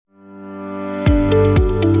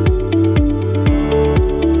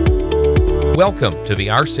Welcome to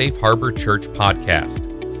the Our Safe Harbor Church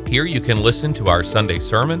podcast. Here you can listen to our Sunday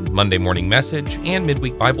sermon, Monday morning message, and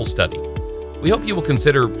midweek Bible study. We hope you will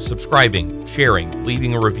consider subscribing, sharing,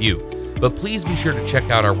 leaving a review, but please be sure to check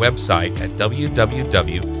out our website at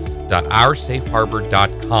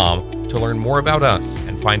www.oursafeharbor.com to learn more about us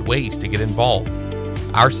and find ways to get involved.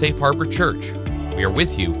 Our Safe Harbor Church, we are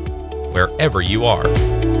with you wherever you are.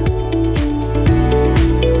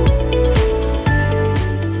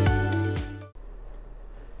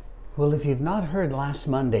 Well, if you've not heard last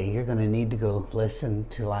Monday, you're going to need to go listen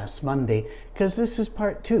to last Monday, because this is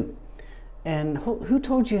part 2. And who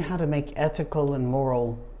told you how to make ethical and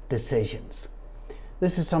moral decisions?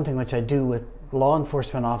 This is something which I do with law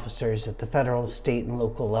enforcement officers at the federal, state, and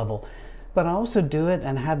local level. But I also do it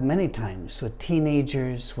and have many times with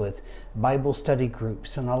teenagers, with Bible study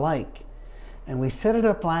groups, and the like. And we set it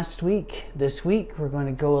up last week. This week, we're going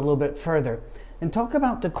to go a little bit further and talk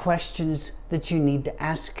about the questions that you need to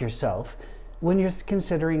ask yourself when you're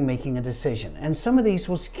considering making a decision. And some of these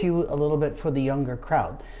will skew a little bit for the younger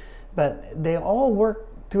crowd, but they all work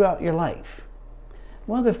throughout your life.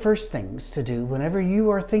 One of the first things to do whenever you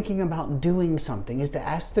are thinking about doing something is to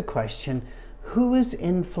ask the question, who is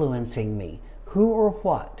influencing me? Who or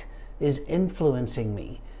what is influencing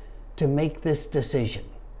me to make this decision?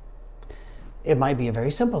 It might be a very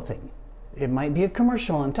simple thing. It might be a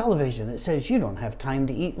commercial on television that says you don't have time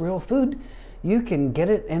to eat real food. You can get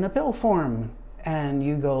it in a pill form. And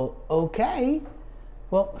you go, okay,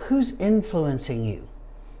 well, who's influencing you?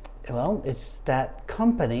 Well, it's that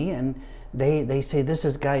company, and they say this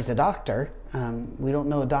guy's a doctor. We don't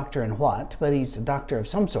know a doctor in what, but he's a doctor of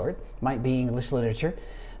some sort. Might be English literature,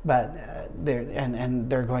 but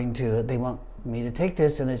they want me to take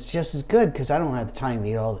this, and it's just as good because I don't have the time to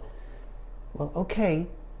eat all. Well, okay.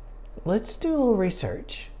 Let's do a little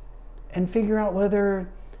research and figure out whether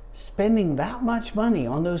spending that much money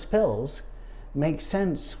on those pills makes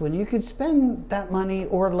sense when you could spend that money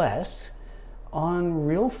or less on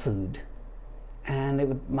real food,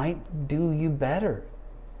 and might do you better.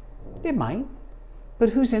 It might, but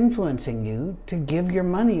who's influencing you to give your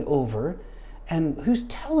money over, and who's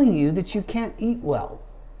telling you that you can't eat well?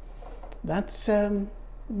 These are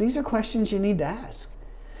questions you need to ask.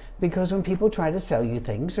 Because when people try to sell you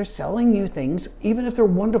things, they're selling you things, even if they're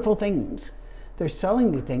wonderful things. They're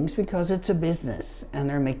selling you things because it's a business and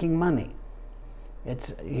they're making money.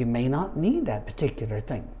 You may not need that particular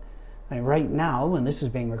thing. Right now, when this is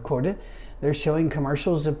being recorded, they're showing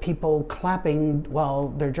commercials of people clapping while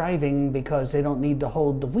they're driving because they don't need to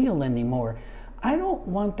hold the wheel anymore. I don't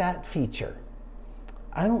want that feature.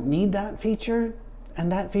 I don't need that feature,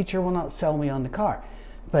 and that feature will not sell me on the car.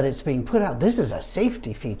 But it's being put out. This is a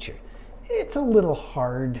safety feature. It's a little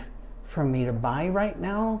hard for me to buy right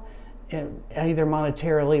now, either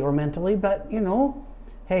monetarily or mentally. But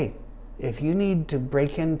hey, if you need to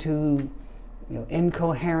break into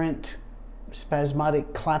incoherent,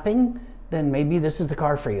 spasmodic clapping, then maybe this is the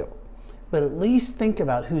car for you. But at least think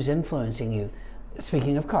about who's influencing you.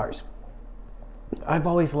 Speaking of cars, I've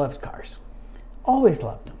always loved cars. Always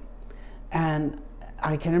loved them. And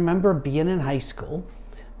I can remember being in high school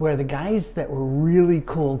where the guys that were really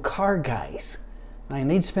cool car guys,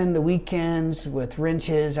 they'd spend the weekends with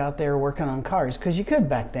wrenches out there working on cars, because you could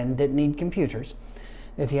back then, didn't need computers.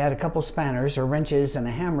 If you had a couple spanners or wrenches and a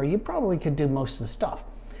hammer, you probably could do most of the stuff.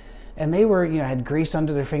 And they were, had grease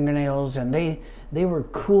under their fingernails, and they were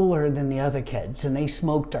cooler than the other kids, and they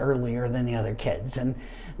smoked earlier than the other kids, and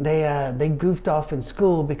they goofed off in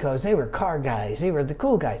school because they were car guys. They were the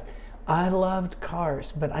cool guys. I loved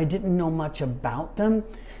cars, but I didn't know much about them,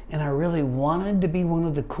 and I really wanted to be one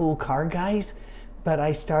of the cool car guys. But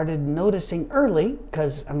I started noticing early,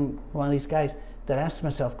 because I'm one of these guys that asks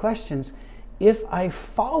myself questions, if I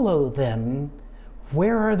follow them,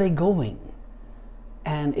 where are they going?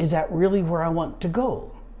 And is that really where I want to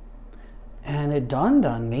go? And it dawned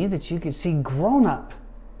on me that you could see grown-up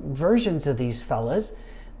versions of these fellas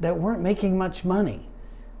that weren't making much money.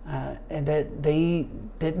 And that they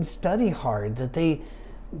didn't study hard, that they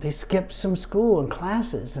skipped some school and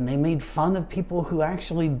classes, and they made fun of people who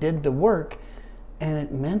actually did the work, and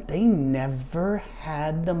it meant they never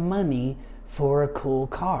had the money for a cool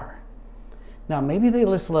car. Now, maybe they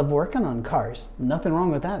just love working on cars. Nothing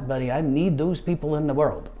wrong with that, buddy. I need those people in the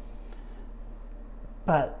world.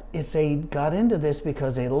 But if they got into this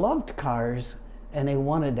because they loved cars and they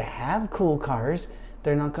wanted to have cool cars,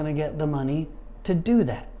 they're not going to get the money to do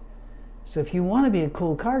that. So if you want to be a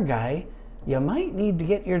cool car guy, you might need to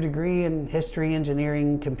get your degree in history,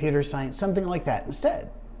 engineering, computer science, something like that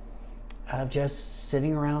instead of just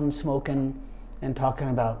sitting around smoking and talking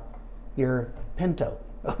about your Pinto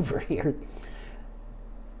over here.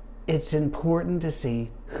 it's important to see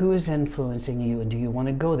who is influencing you and do you want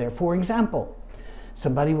to go there. For example,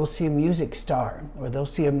 somebody will see a music star or they'll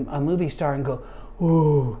see a movie star and go,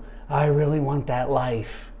 ooh, I really want that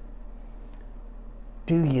life.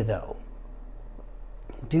 Do you though?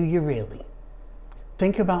 Do you really?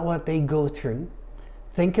 Think about what they go through.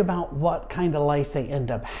 Think about what kind of life they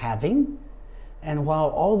end up having. And while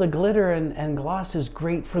all the glitter and gloss is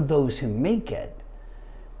great for those who make it,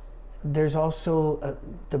 there's also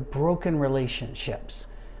the broken relationships,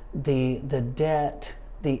 the debt,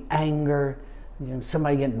 the anger,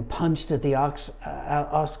 somebody getting punched at the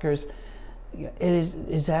Oscars.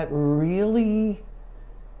 Is that really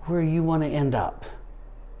where you want to end up?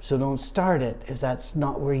 So don't start it if that's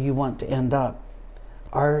not where you want to end up.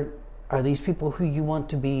 Are these people who you want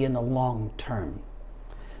to be in the long term?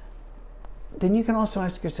 Then you can also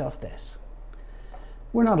ask yourself this.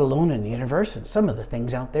 We're not alone in the universe, and some of the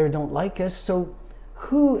things out there don't like us, so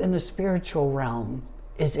who in the spiritual realm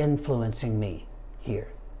is influencing me here?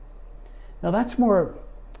 Now that's more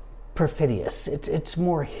perfidious. It's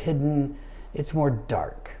more hidden. It's more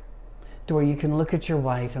dark. To where you can look at your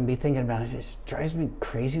wife and be thinking about it. It just drives me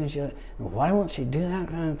crazy when why won't she do that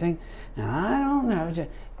kind of thing? And I don't know.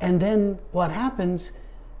 And then what happens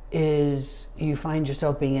is you find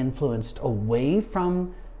yourself being influenced away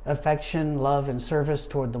from affection, love, and service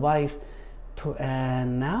toward the wife.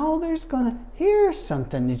 And now here's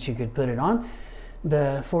something that you could put it on.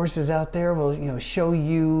 The forces out there will, show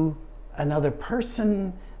you another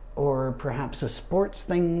person, or perhaps a sports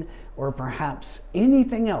thing, or perhaps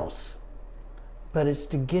anything else. But it's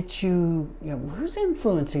to get you, who's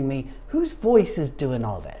influencing me? Whose voice is doing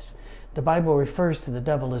all this? The Bible refers to the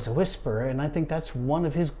devil as a whisperer, and I think that's one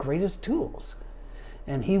of his greatest tools.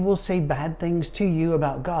 And he will say bad things to you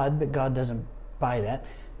about God, but God doesn't buy that.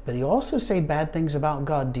 But he also say bad things about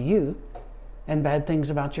God to you, and bad things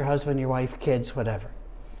about your husband, your wife, kids, whatever.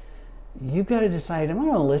 You've got to decide, am I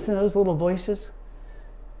going to listen to those little voices?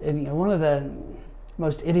 And one of the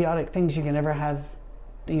most idiotic things you can ever have,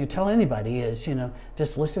 tell anybody is,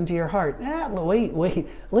 just listen to your heart. Wait,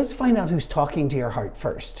 let's find out who's talking to your heart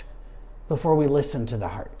first before we listen to the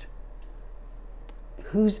heart.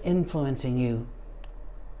 Who's influencing you?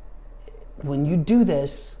 When you do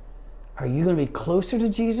this, are you going to be closer to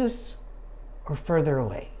Jesus or further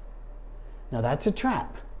away? Now that's a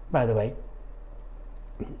trap, by the way.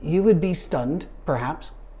 You would be stunned,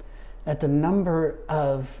 perhaps, at the number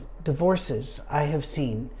of divorces I have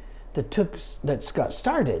seen that got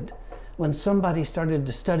started when somebody started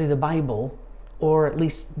to study the Bible, or at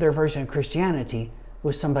least their version of Christianity,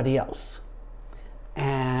 with somebody else.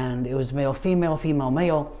 And it was male, female, female,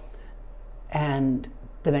 male. And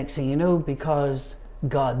the next thing you know, because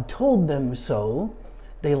God told them so,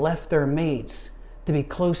 they left their mates to be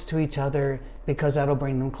close to each other because that'll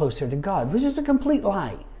bring them closer to God, which is a complete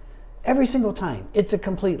lie. Every single time, it's a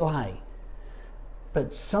complete lie.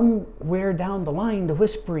 But somewhere down the line, the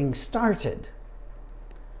whispering started.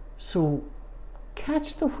 So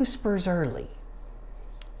catch the whispers early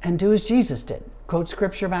and do as Jesus did. Quote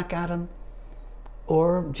scripture back at them,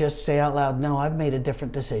 or just say out loud, no, I've made a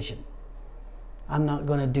different decision. I'm not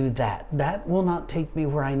going to do that. That will not take me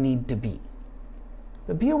where I need to be.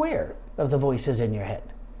 But be aware of the voices in your head.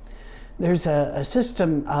 There's a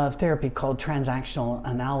system of therapy called transactional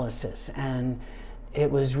analysis, and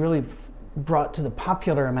it was really brought to the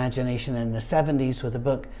popular imagination in the 70s with the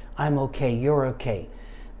book, I'm Okay, You're Okay,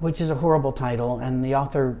 which is a horrible title, and the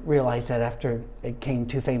author realized that after it became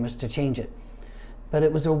too famous to change it. But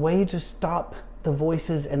it was a way to stop the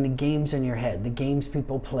voices and the games in your head, the games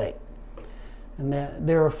people play. And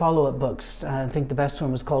there are follow-up books. I think the best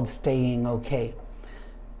one was called Staying Okay.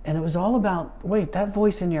 And it was all about, wait, that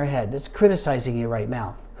voice in your head that's criticizing you right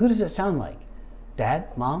now, who does it sound like? Dad,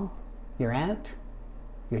 mom, your aunt,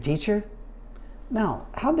 your teacher? Now,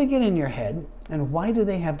 how'd they get in your head, and why do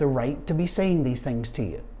they have the right to be saying these things to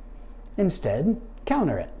you? Instead,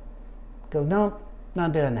 counter it. Go, no,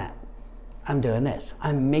 not doing that. I'm doing this.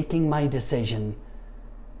 I'm making my decision.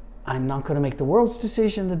 I'm not going to make the world's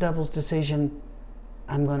decision, the devil's decision.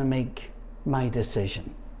 I'm going to make my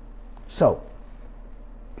decision. So,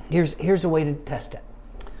 here's a way to test it.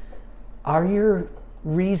 Are your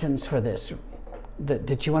reasons for this,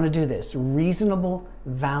 that you want to do this, reasonable,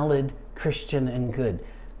 valid, Christian, and good?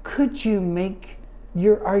 Could you make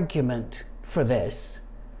your argument for this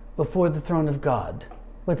before the throne of God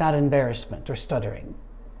without embarrassment or stuttering?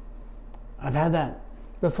 I've had that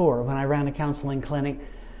before when I ran a counseling clinic.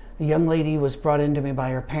 A young lady was brought into me by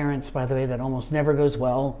her parents, by the way, that almost never goes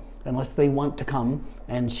well unless they want to come,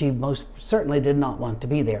 and she most certainly did not want to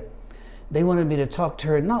be there. They wanted me to talk to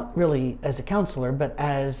her, not really as a counselor, but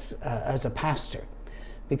as a pastor,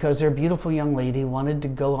 because their beautiful young lady wanted to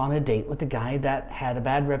go on a date with a guy that had a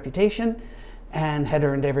bad reputation and had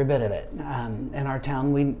earned every bit of it. In our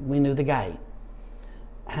town, we knew the guy.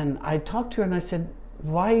 And I talked to her and I said,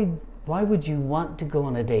 why would you want to go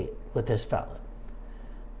on a date with this fella?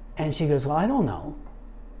 And she goes, well, I don't know.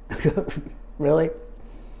 Really?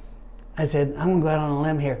 I said, I'm gonna go out on a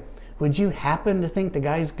limb here. Would you happen to think the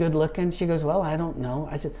guy's good looking? She goes, well, I don't know.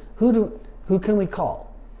 I said, who can we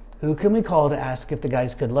call? Who can we call to ask if the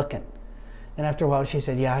guy's good looking? And after a while she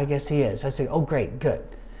said, yeah, I guess he is. I said, oh, great, good.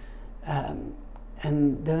 And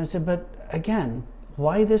then I said, but again,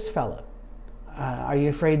 why this fella? Are you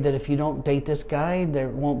afraid that if you don't date this guy, there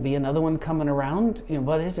won't be another one coming around? You know,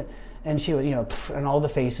 what is it? And she would, and all the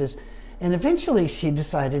faces. And eventually she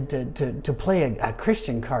decided to play a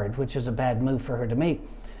Christian card, which is a bad move for her to make,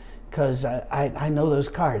 because I know those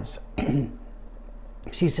cards.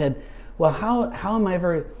 She said, well,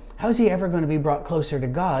 how's he ever going to be brought closer to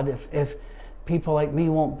God if people like me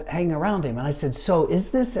won't hang around him? And I said, so is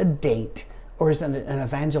this a date or is it an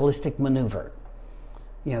evangelistic maneuver?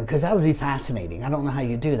 Because that would be fascinating. I don't know how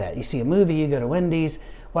you do that. You see a movie, you go to Wendy's,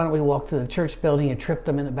 why don't we walk to the church building, you trip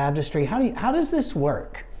them in the baptistry? How does this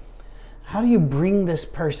work? How do you bring this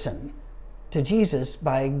person to Jesus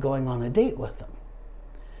by going on a date with them?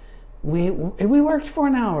 We worked for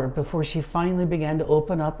an hour before she finally began to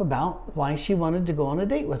open up about why she wanted to go on a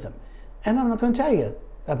date with him. And I'm not going to tell you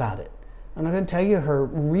about it. I'm not going to tell you her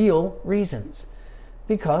real reasons,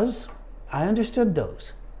 because I understood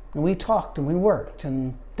those. And we talked and we worked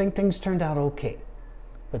and I think things turned out okay.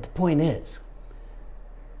 But the point is,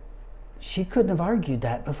 she couldn't have argued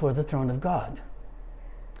that before the throne of God.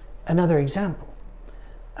 Another example,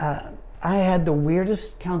 I had the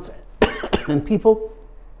weirdest counsel, and people,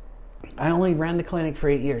 I only ran the clinic for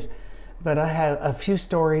 8 years, but I have a few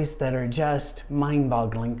stories that are just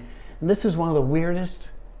mind-boggling. And this is one of the weirdest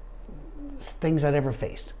things I'd ever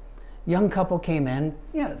faced. Young couple came in,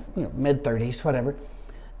 mid-30s, whatever,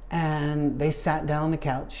 and they sat down on the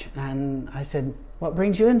couch, and I said, what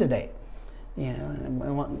brings you in today?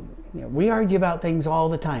 We argue about things all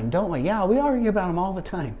the time, don't we? Yeah, we argue about them all the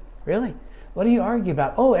time. Really? What do you argue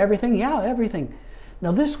about? Oh, everything? Yeah, everything.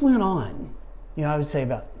 Now this went on, I would say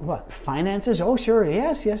about what? Finances? Oh, sure.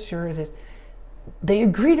 Yes, sure it is. They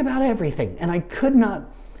agreed about everything, and I could not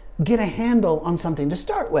get a handle on something to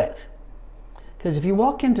start with. Because if you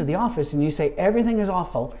walk into the office and you say everything is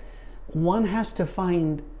awful, one has to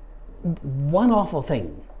find one awful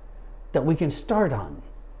thing that we can start on.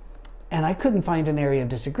 And I couldn't find an area of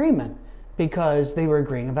disagreement because they were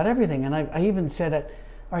agreeing about everything. And I even said,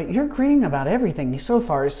 all right, you're agreeing about everything so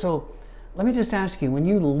far, so let me just ask you, when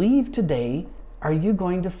you leave today, are you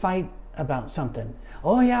going to fight about something?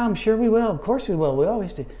 Oh yeah, I'm sure we will. Of course we will. We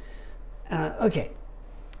always do. Okay.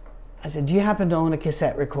 I said, do you happen to own a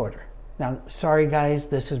cassette recorder? Now, sorry guys,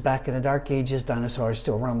 this is back in the dark ages. Dinosaurs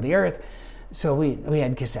still roamed the earth. So we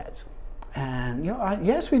had cassettes. And,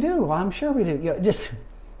 yes, we do. Well, I'm sure we do. Just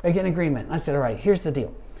I get an agreement. I said, all right, here's the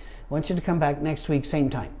deal. I want you to come back next week, same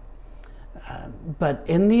time. But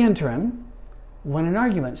in the interim, when an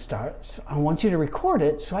argument starts, I want you to record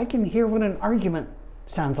it so I can hear what an argument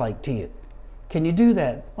sounds like to you. Can you do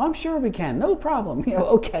that? Well, I'm sure we can. No problem.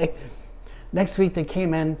 Okay. Next week they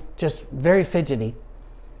came in just very fidgety.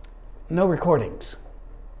 No recordings.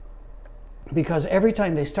 Because every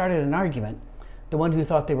time they started an argument, the one who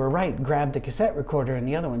thought they were right grabbed the cassette recorder and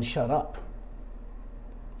the other one shut up.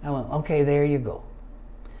 I went, okay, there you go.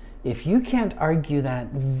 If you can't argue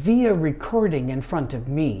that via recording in front of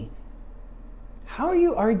me, how are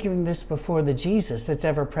you arguing this before the Jesus that's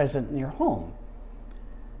ever present in your home?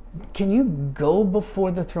 Can you go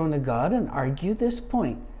before the throne of God and argue this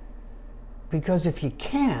point? Because if you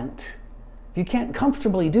can't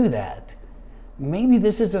comfortably do that, maybe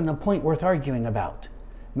this isn't a point worth arguing about.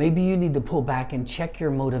 Maybe you need to pull back and check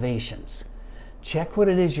your motivations. Check what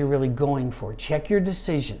it is you're really going for. Check your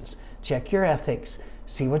decisions. Check your ethics.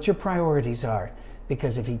 See what your priorities are.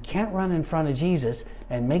 Because if you can't run in front of Jesus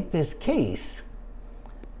and make this case,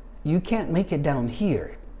 you can't make it down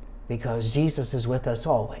here, because Jesus is with us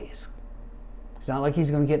always. It's not like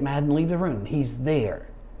he's going to get mad and leave the room. He's there.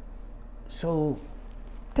 So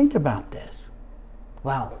think about this.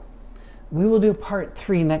 Wow. We will do part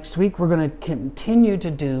 3 next week. We're going to continue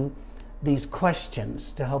to do these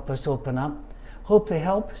questions to help us open up. Hope they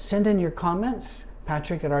help. Send in your comments,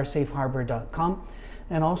 patrick@oursafeharbor.com.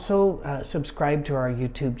 And also subscribe to our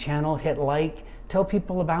YouTube channel. Hit like. Tell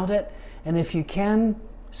people about it. And if you can,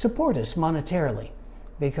 support us monetarily,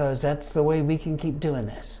 because that's the way we can keep doing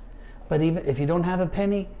this. But even if you don't have a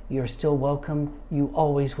penny, you're still welcome. You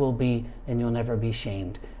always will be, and you'll never be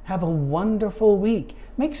shamed. Have a wonderful week.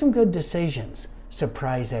 Make some good decisions.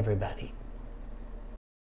 Surprise everybody.